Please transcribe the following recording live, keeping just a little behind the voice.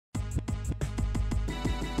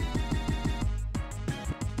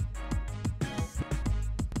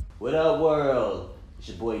What up, world? It's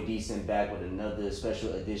your boy Deascent back with another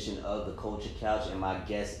special edition of the Culture Couch, and my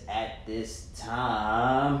guest at this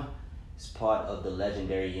time is part of the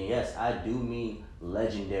legendary, and yes, I do mean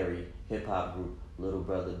legendary hip hop group Little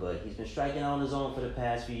Brother. But he's been striking out on his own for the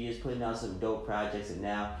past few years, putting out some dope projects, and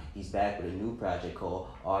now he's back with a new project called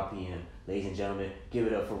RPM. Ladies and gentlemen, give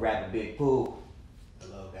it up for rapper Big Pooh.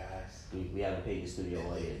 Hello, guys. We haven't paid the studio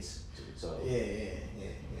audience, so Yeah.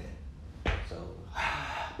 So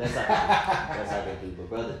that's how they do. But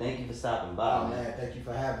brother, thank you for stopping by. Oh man, thank you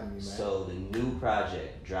for having me, man. So the new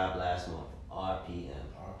project dropped last month, RPM.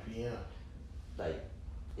 RPM. Like,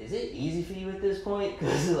 is it easy for you at this point?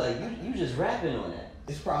 Cause like you just rapping on that.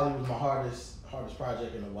 This probably was my hardest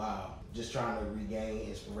project in a while. Just trying to regain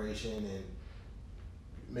inspiration and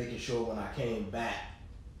making sure when I came back,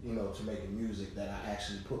 you know, to making music that I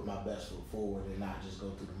actually put my best foot forward and not just go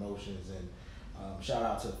through the motions. And shout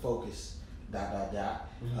out to Focus.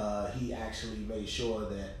 He actually made sure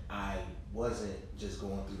that I wasn't just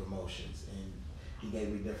going through the motions, and he gave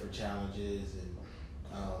me different challenges, and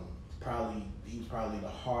he was probably the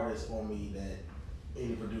hardest on me that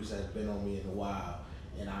any producer has been on me in a while,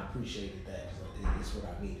 and I appreciated that because it's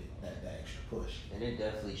what I needed, that extra push. And it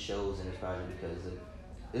definitely shows in this project because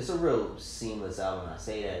it's a real seamless album. I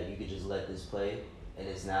say that you could just let this play, and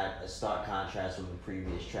it's not a stark contrast from the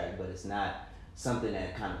previous track, but it's not something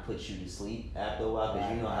that kind of puts you to sleep after a while,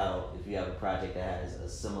 because you know how if you have a project that has a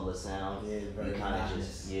similar sound, you kind of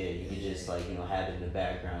just you can just like, you know, have it in the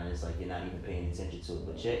background, and it's like you're not even paying attention to it,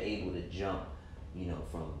 but you're able to jump, you know,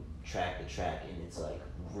 from track to track, and it's like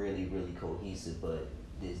really cohesive, but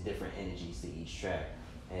there's different energies to each track.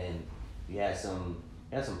 And you had some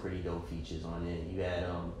pretty dope features on it. You had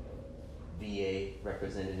VA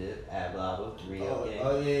representative, Ablaba, Rio.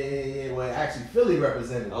 Yeah. Well, actually, Philly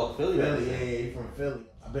representative. Oh, Philly representative. Yeah, he's from Philly.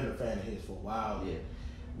 I've been a fan of his for a while. Yeah.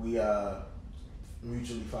 We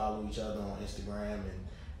mutually follow each other on Instagram and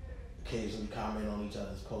occasionally comment on each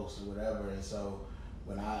other's posts or whatever. And so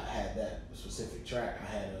when I had that specific track,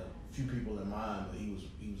 I had a few people in mind, but he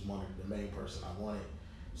was one of the main person I wanted.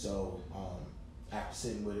 So after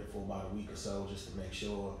sitting with it for about a week or so, just to make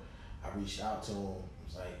sure, I reached out to him.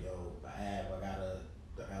 I was like, yo, I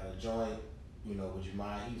got a joint, you know, would you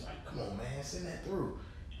mind? He was like, come on, man, send that through.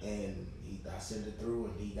 And I sent it through,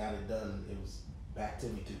 and he got it done. It was back to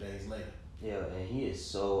me 2 days later. Yeah, and he is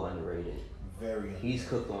so underrated. Very underrated. He's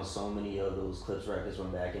cooked on so many of those Clips records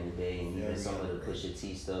from back in the day, and even some of the Pusha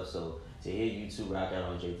T stuff. So to hear you two rock out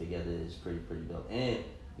on J together is pretty dope. And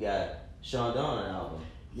you got Sean Don on the album.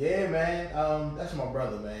 Yeah, man. That's my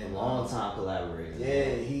brother, man. A long time collaborator.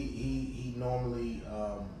 Yeah, he normally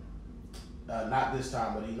not this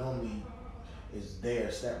time, but he normally is there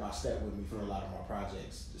step by step with me for a lot of my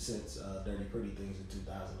projects since Dirty Pretty Things in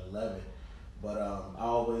 2011. But I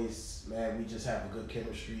always, man, we just have a good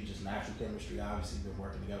chemistry, just natural chemistry. Obviously, been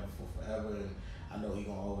working together for forever, and I know he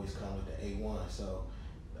gonna always come with the A1. So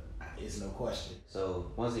it's no question. So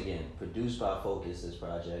once again, produced by Focus, this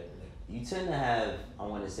project. You tend to have, I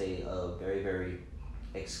want to say, a very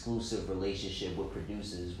exclusive relationship with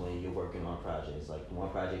producers when you're working on projects. Like the one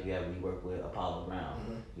project you have, we work with Apollo Brown.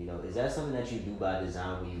 Mm-hmm. You know, is that something that you do by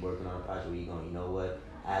design when you're working on a project where you're going, you know what,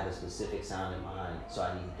 I have a specific sound in mind, so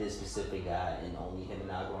I need this specific guy, and only him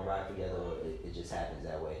and I are going to ride together, or it just happens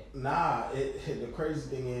that way? Nah, the crazy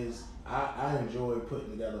thing is, I enjoy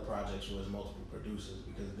putting together projects where there's multiple producers,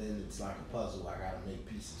 because then it's like a puzzle. I got to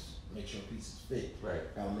make sure pieces fit.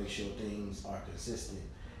 Right. Gotta make sure things are consistent.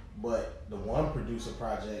 But the one producer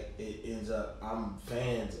project, it ends up, I'm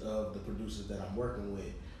fans of the producers that I'm working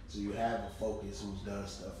with. So you have a Focus who's done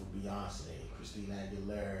stuff with Beyonce, Christina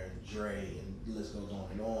Aguilera, and Dre, and the list goes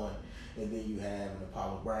on. And then you have an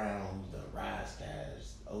Apollo Brown who's done Rise Cash,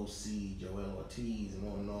 OC, Joel Ortiz,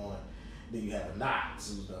 and on. Then you have a Knox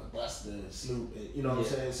who's done Busta, Snoop, and, you know what I'm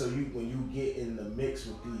saying? So when you get in the mix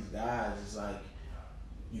with these guys, it's like,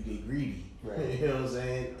 you get greedy, right? You know what I'm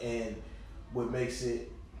saying? And what makes it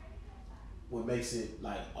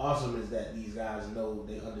like awesome is that these guys know,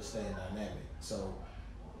 they understand dynamic. So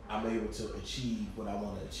I'm able to achieve what I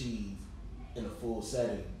want to achieve in a full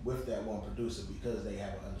setting with that one producer because they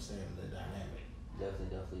have an understanding of the dynamic.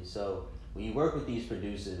 Definitely. So when you work with these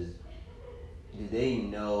producers, do they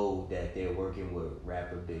know that they're working with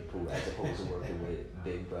rapper Big Pooh as opposed to working with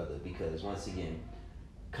Big Brother? Because once again,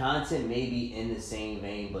 content may be in the same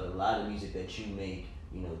vein, but a lot of music that you make,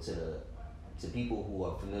 you know, to people who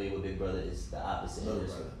are familiar with Big Brother is the opposite. Little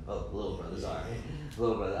Brother. Little Brother, sorry.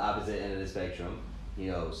 Little Brother, opposite end of the spectrum.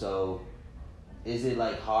 You know, so is it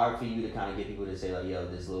like hard for you to kind of get people to say like, yo,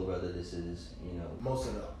 this Little Brother, this is, you know? Most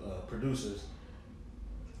of the producers,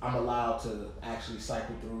 I'm allowed to actually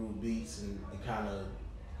cycle through beats and kind of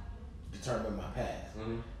determine my path.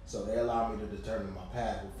 Mm-hmm. So they allow me to determine my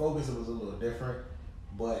path. With Focus, it was a little different,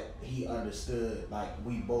 but he understood, like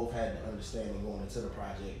we both had the understanding going into the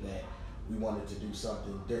project that we wanted to do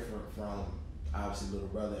something different from obviously Little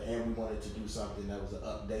Brother, and we wanted to do something that was an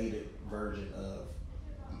updated version of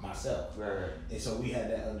myself. Right. And so we had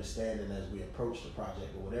that understanding as we approached the project.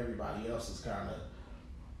 But with everybody else, it's kind of,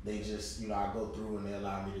 they just, I go through and they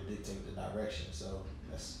allow me to dictate the direction. So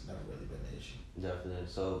that's never really been an issue. Definitely.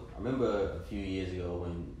 So I remember a few years ago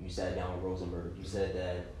when you sat down with Rosenberg, you said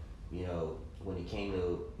that, when it came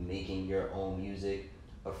to making your own music,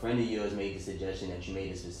 a friend of yours made the suggestion that you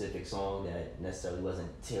made a specific song that necessarily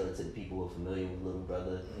wasn't tailored to the people who were familiar with Little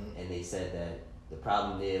Brother, and they said that the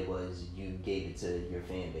problem there was you gave it to your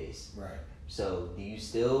fan base. Right. So do you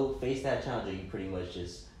still face that challenge, or you pretty much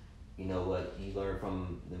just, what you learned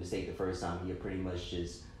from the mistake the first time, you're pretty much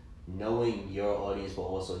just knowing your audience, but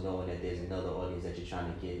also knowing that there's another audience that you're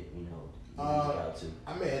trying to get, your music out to?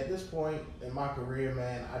 I mean, at this point in my career,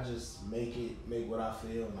 man, I just make what I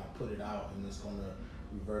feel, and I put it out, and it's gonna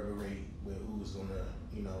reverberate with who's gonna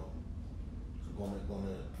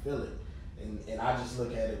feel it. And I just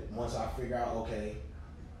look at it once I figure out, okay,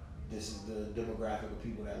 this is the demographic of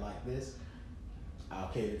people that like this, I'll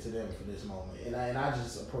cater to them for this moment. And I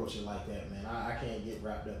just approach it like that, man. I can't get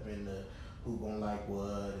wrapped up in the who gonna like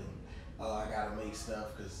what, and I gotta make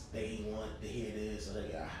stuff because they want to hear this, or they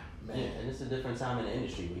got, man. Yeah, and it's a different time in the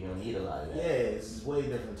industry where you don't need a lot of that. Yeah, it's a way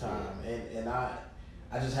different time. Yeah. And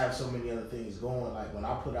I just have so many other things going. Like when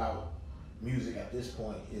I put out music at this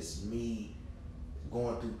point, it's me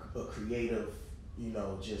going through a creative,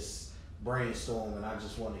 just brainstorm, and I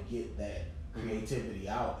just want to get that creativity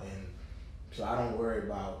out, and so I don't worry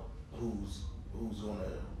about who's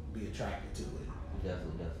gonna be attracted to it.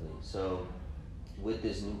 Definitely. So with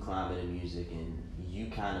this new climate of music, and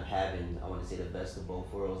you kind of having, I want to say, the best of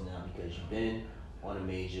both worlds now, because you've been on a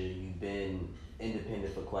major, you've been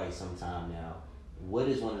independent for quite some time now. What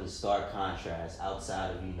is one of the stark contrasts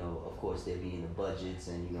outside of, of course, there being the budgets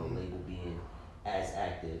and, label being as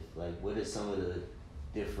active? Like, what are some of the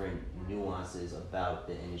different nuances about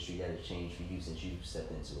the industry that have changed for you since you've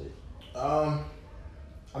stepped into it?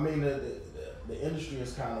 I mean, the industry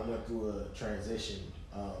has kind of went through a transition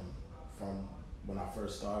from when I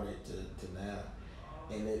first started to now,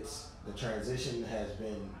 and the transition has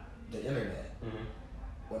been the internet. Mm-hmm.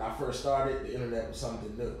 When I first started, the internet was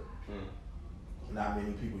something new. Mm. Not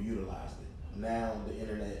many people utilized it. Now the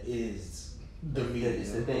internet is the media.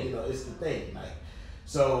 It's the thing. It's the thing. Like,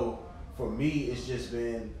 so for me, it's just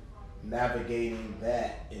been navigating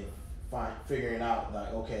that and figuring out,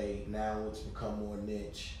 like, okay, now it's become more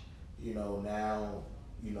niche. Now,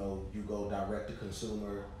 you go direct to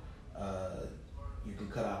consumer. You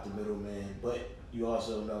can cut out the middleman, but you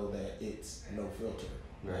also know that it's no filter.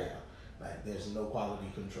 Right. Like, there's no quality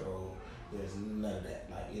control. There's none of that.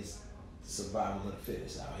 Like, it's survival of the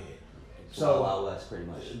fittest out here. So Wild West, pretty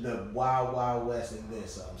much. The Wild West and then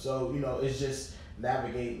some. So, it's just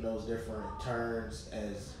navigating those different turns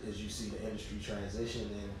as you see the industry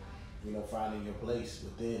transition, and, finding your place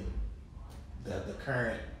within the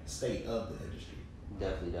current state of the industry.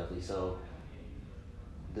 Definitely. So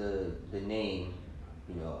the name,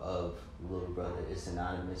 of Little Brother is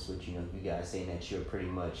synonymous with, you guys saying that you're pretty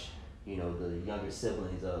much, the younger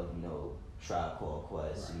siblings of, Tribe Called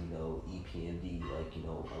Quest, right. EPMD, like,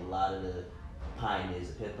 a lot of the pioneers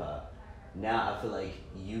of hip hop. Now I feel like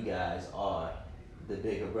you guys are the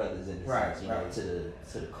bigger brothers in the sense, right.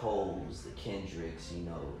 to the Coles, the Kendricks,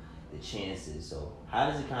 the Chances. So how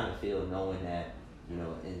does it kind of feel knowing that,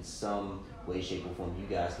 in some way, shape, or form, you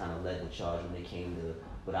guys kind of led the charge when it came to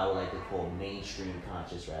what I would like to call mainstream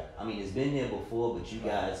conscious rap? I mean, it's been there before, but you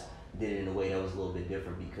guys did it in a way that was a little bit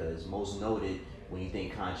different, because most noted, when you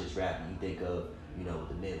think conscious rap, you think of,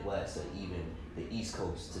 the Midwest or even the East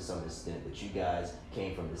Coast to some extent, but you guys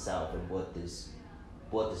came from the South and brought this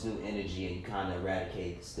new energy, and you kind of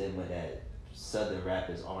eradicated the stigma that Southern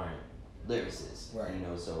rappers aren't lyricists. Right.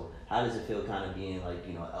 So how does it feel kind of being like,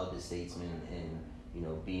 elder statesman and,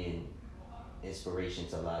 being inspiration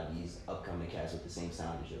to a lot of these upcoming cats with the same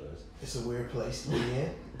sound as yours? It's a weird place to be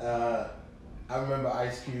in. I remember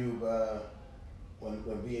Ice Cube, when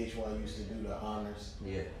VH1 used to do the honors,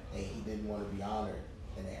 yeah, and he didn't want to be honored,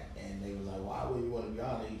 and they was like, why wouldn't you want to be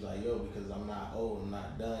honored? He was like, yo, because I'm not old, I'm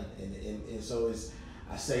not done, and so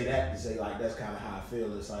I say that to say, like, that's kind of how I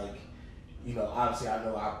feel. It's like, obviously I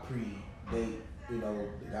know I predate,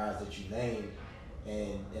 the guys that you named,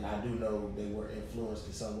 and I do know they were influenced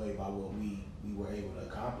in some way by what we were able to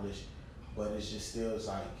accomplish, but it's just still, it's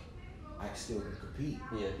like, I still can compete.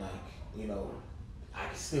 Yeah. Like, you know, I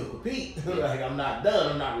can still compete. Like, I'm not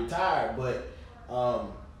done. I'm not retired.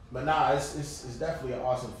 But nah, it's definitely an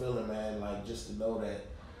awesome feeling, man. Like, just to know that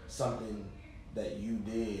something that you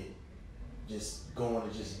did, just going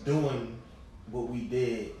and just doing what we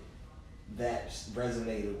did, that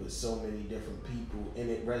resonated with so many different people, and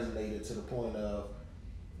it resonated to the point of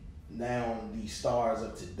now the stars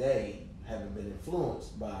of today haven't been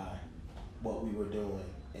influenced by what we were doing,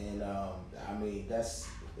 and I mean it's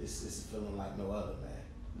a feeling like no other, man.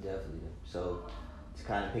 Definitely. So to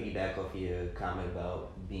kind of piggyback off your comment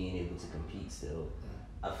about being able to compete still,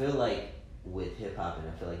 I feel like with hip hop, and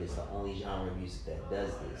I feel like it's the only genre of music that does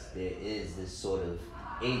this, there is this sort of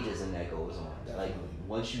ageism that goes on. Definitely. Like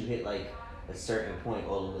once you hit like a certain point,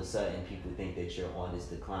 all of a sudden people think that you're on this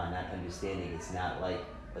decline, not understanding it's not like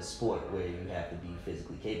a sport where you have to be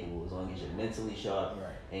physically capable. As long as you're mentally sharp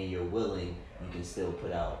and you're willing, you can still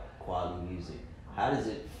put out quality music. How does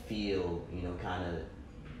it feel, you know, kind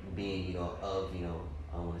of being, you know, of, you know,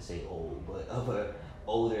 I don't want to say old, but of a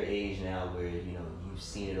older age now where, you know, you've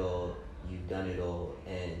seen it all, you've done it all,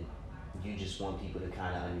 and you just want people to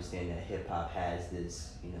kind of understand that hip hop has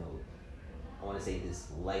this, you know, I want to say this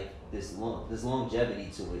life, this longevity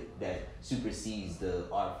to it that supersedes the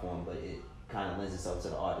art form, but it kind of lends itself to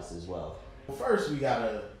the artist as well. First, we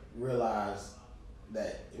gotta realize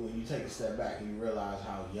that when you take a step back and you realize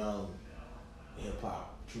how young hip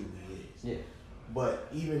hop truly is. Yeah. But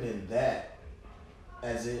even in that,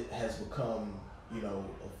 as it has become, you know,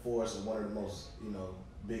 a force of one of the most, you know,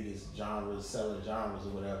 biggest genres, selling genres or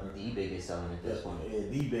whatever. The biggest selling at this point. Yeah,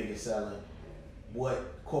 the biggest selling.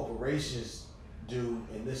 What corporations do,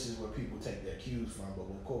 and this is where people take their cues from, but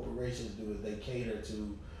what corporations do is they cater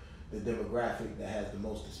to the demographic that has the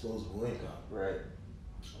most disposable income. Right.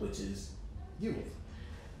 Which is youth.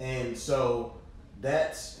 And so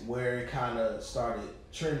that's where it kind of started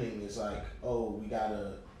trending. It's like, oh, we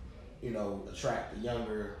gotta, you know, attract a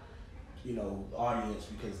younger, you know, audience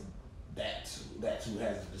because that's who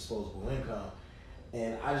has the disposable income.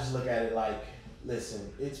 And I just look at it like,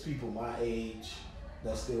 listen, it's people my age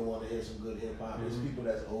that still want to hear some good hip hop. It's people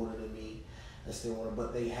that's older than me that still want to,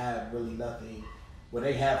 but they have really nothing. Well,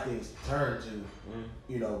 they have things to turn to,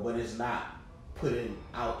 you know, but it's not putting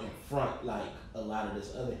out in front like a lot of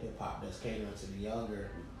this other hip hop that's catering to the younger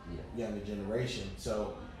generation.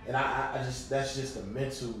 So, and I just, that's just a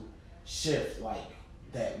mental shift, like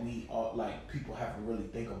that we all, like people have to really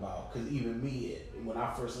think about. Cause even me, when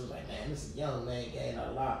I first was like, man, this is young man getting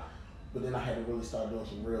a lot, but then I had to really start doing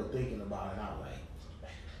some real thinking about it. And I was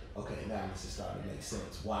like, okay, now this is starting to make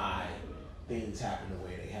sense why things happen the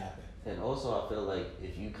way they happen. And also, I feel like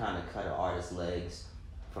if you kind of cut an artist's legs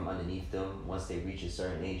from underneath them, once they reach a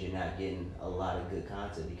certain age, you're not getting a lot of good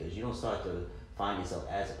content because you don't start to find yourself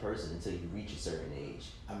as a person until you reach a certain age.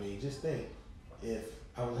 I mean, just think, if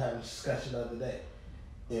I was having a discussion the other day,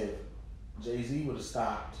 if Jay-Z would have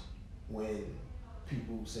stopped when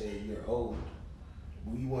people said you're old,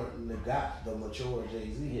 we wouldn't have got the mature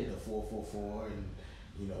Jay-Z, the 444 and,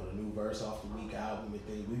 you know, the new verse off the Meek album and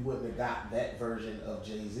things. We wouldn't have got that version of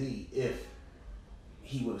Jay-Z if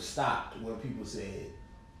he would have stopped when people said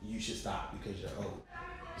you should stop because you're old.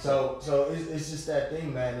 So it's just that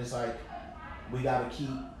thing, man. It's like we gotta keep,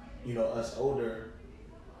 you know, us older,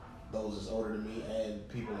 those that's older than me and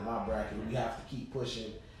people in my bracket, we have to keep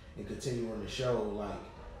pushing and continuing to show like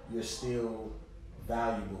you're still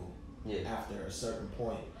valuable after a certain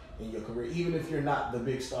point in your career. Even if you're not the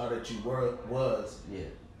big star that you was,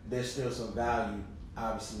 there's still some value,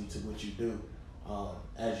 obviously, to what you do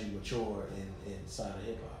as you mature inside of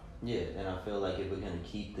hip hop. Yeah, and I feel like if we're gonna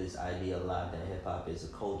keep this idea alive that hip hop is a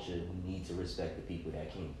culture, we need to respect the people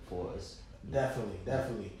that came before us.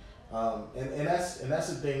 Definitely. And that's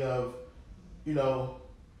the thing of, you know,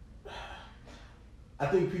 I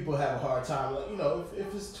think people have a hard time, like, you know,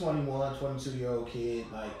 if it's 21, 22-year-old kid,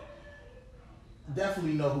 like,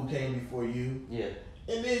 definitely know who came before you. Yeah.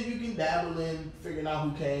 And then you can dabble in figuring out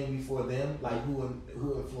who came before them, like who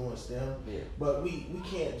influenced them. Yeah. But we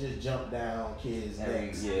can't just jump down kids'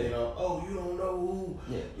 necks. You know, oh, you don't know who,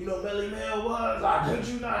 you know, Melly Mel was. I could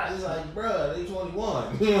you not? It's like, bruh, they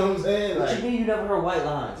 21. You know what I'm saying? What like, you mean you never heard White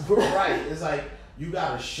Lines? Right. It's like, you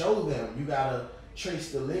gotta show them. You gotta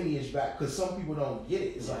trace the lineage back, because some people don't get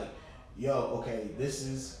it. It's like, yo, okay, this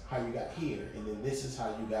is how you got here, and then this is how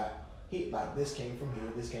you got here. Like, this came from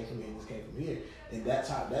here, this came from here, this came from here. And that's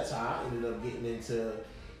how I ended up getting into,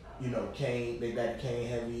 you know, Kane, Big Daddy Kane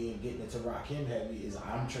heavy, and getting into Rakim heavy, is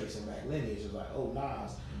I'm tracing back lineage. It's like, oh,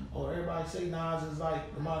 Nas. Oh, everybody say Nas is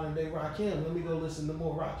like the modern day Rakim. Let me go listen to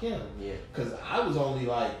more Rakim. Yeah. Because I was only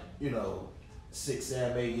like, you know, 6,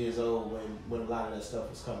 7, 8 years old when a lot of that stuff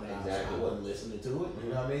was coming out. Exactly. So I wasn't listening to it. You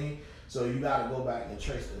know what I mean? So you got to go back and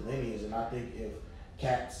trace the lineage. And I think if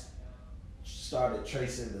cats started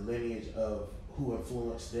tracing the lineage of who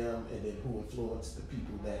influenced them and then who influenced the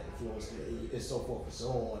people that influenced them and so forth and so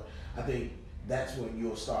on, I think that's when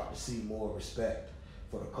you'll start to see more respect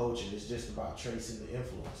for the culture. It's just about tracing the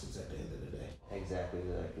influences at the end of the day. Exactly.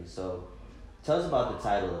 So tell us about the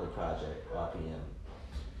title of the project, RPM.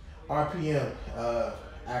 RPM,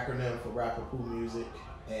 acronym for Rapper Pooh Music,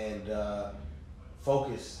 and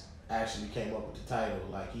Focus actually came up with the title.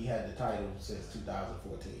 Like, he had the title since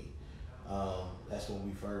 2014. That's when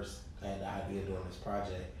we first had the idea of doing this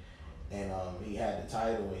project. And he had the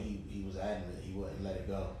title and he was adamant. He wouldn't let it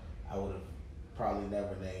go. I would have probably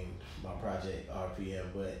never named my project RPM,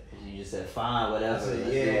 but you just said fine, whatever. I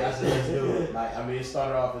said let's do it. Like, I mean, it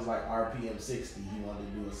started off as like RPM 60. He wanted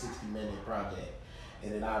to do a 60-minute project.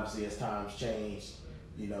 And then obviously as times changed,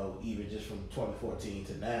 you know, even just from 2014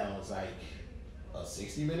 to now, it's like a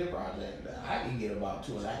 60-minute project. I can get about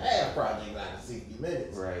 2.5 projects out of 60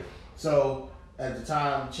 minutes. Right. So as the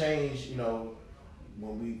time changed, you know,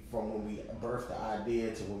 when we birthed the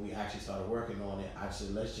idea to when we actually started working on it, I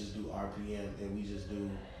said, let's just do RPM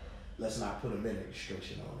and let's not put a minute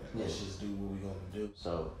restriction on it. Let's just do what we're gonna do.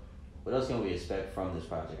 So what else can we expect from this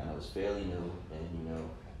project? I know it's fairly new, and you know,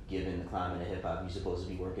 given the climate of hip hop, you're supposed to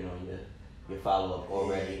be working on your follow up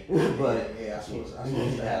already. But I supposed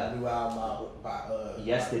to have a new album out by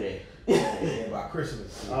yesterday. By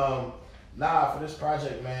Christmas. For this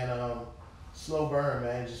project, man, slow burn,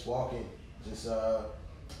 man. Just walking.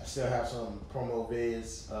 I still have some promo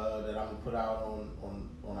vids that I'm gonna put out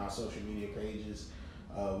on our social media pages.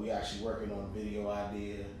 We actually working on video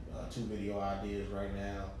idea, 2 video ideas right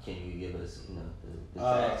now. Can you give us, you know, the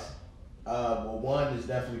tracks? Well, one is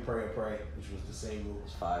definitely Pray or Pray, which was the single.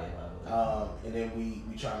 It's fire, by the way. And then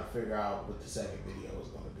we trying to figure out what the second video is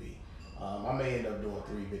gonna be. I may end up doing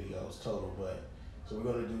 3 videos total, but so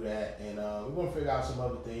we're gonna do that, and we're gonna figure out some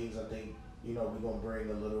other things. I think, you know, we're gonna bring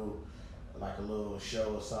a little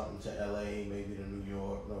show or something to LA, maybe to New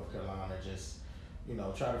York, North Carolina, just, you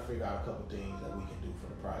know, try to figure out a couple things that we can do for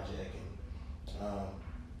the project. And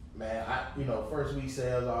man, first week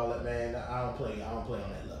sales, all that, man, I don't play on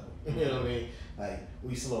that level. You know what I mean? Like,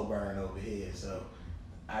 we slow burn over here, so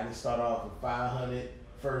I can start off with 500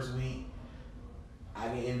 first week. I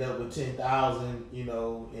can end up with 10,000, you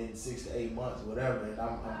know, in 6 to 8 months, whatever, and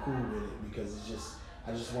I'm cool with it, because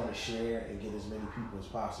I just want to share and get as many people as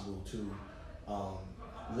possible to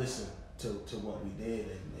listen to what we did,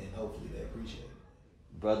 and hopefully they appreciate it.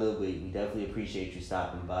 Brother, we definitely appreciate you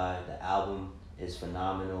stopping by. The album is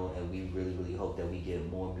phenomenal, and we really, really hope that we get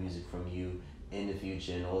more music from you in the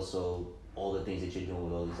future, and also all the things that you're doing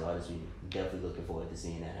with all these artists. We definitely looking forward to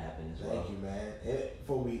seeing that happen as well. Thank you, man.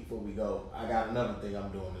 Before we go, I got another thing I'm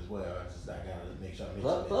doing as well. I gotta make sure I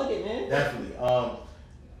mention plug it, man. Definitely.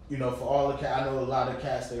 You know, for all the cats, I know a lot of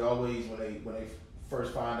cats, they always, when they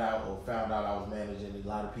first found out I was managing, a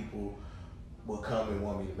lot of people would come and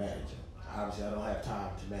want me to manage them. Obviously, I don't have time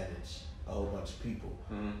to manage a whole bunch of people.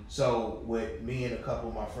 Mm-hmm. So what me and a couple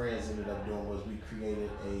of my friends ended up doing was we created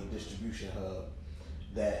a distribution hub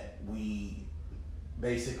that we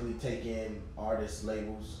basically take in artist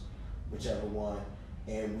labels, whichever one,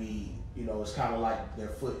 and we, you know, it's kind of like their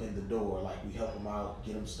foot in the door. Like, we help them out,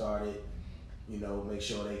 get them started, you know, make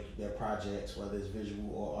sure their projects, whether it's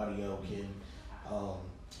visual or audio, can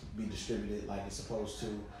be distributed like it's supposed to.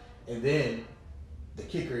 And then the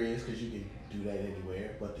kicker is, because you can do that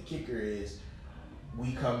anywhere, but the kicker is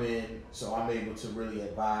we come in, so I'm able to really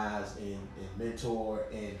advise and mentor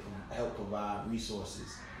and help provide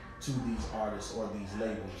resources to these artists or these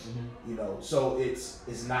labels. Mm-hmm. You know, so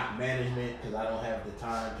it's not management, because I don't have the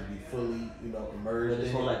time to be fully, you know, immersed. But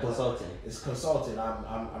it's more like consulting. It's consulting.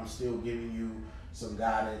 I'm still giving you some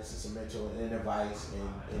guidance and some mentoring and advice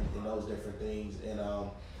and those different things. And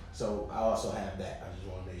so I also have that. I just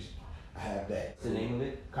want to make sure I have that. What's the name of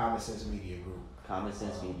it? Common Sense Media Group. Common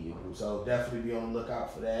Sense Media Group. So definitely be on the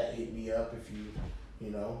lookout for that. Hit me up if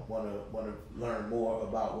you know, want to learn more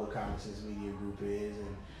about what Common Sense Media Group is,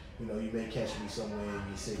 and you know, you may catch me somewhere in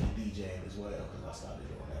your city DJing as well, because I started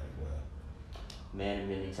doing that as well. Man of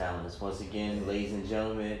many talents. Once again, ladies and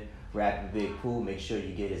gentlemen, rapper Big Pooh. Make sure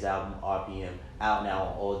you get his album RPM out now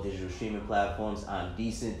on all digital streaming platforms. I'm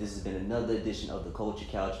Deascent. This has been another edition of The Culture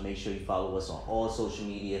Couch. Make sure you follow us on all social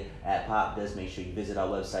media at Popdust. Make sure you visit our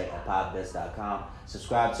website at popdust.com.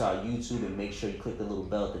 Subscribe to our YouTube, and make sure you click the little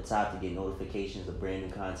bell at the top to get notifications of brand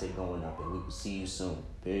new content going up. And we will see you soon.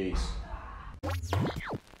 Peace.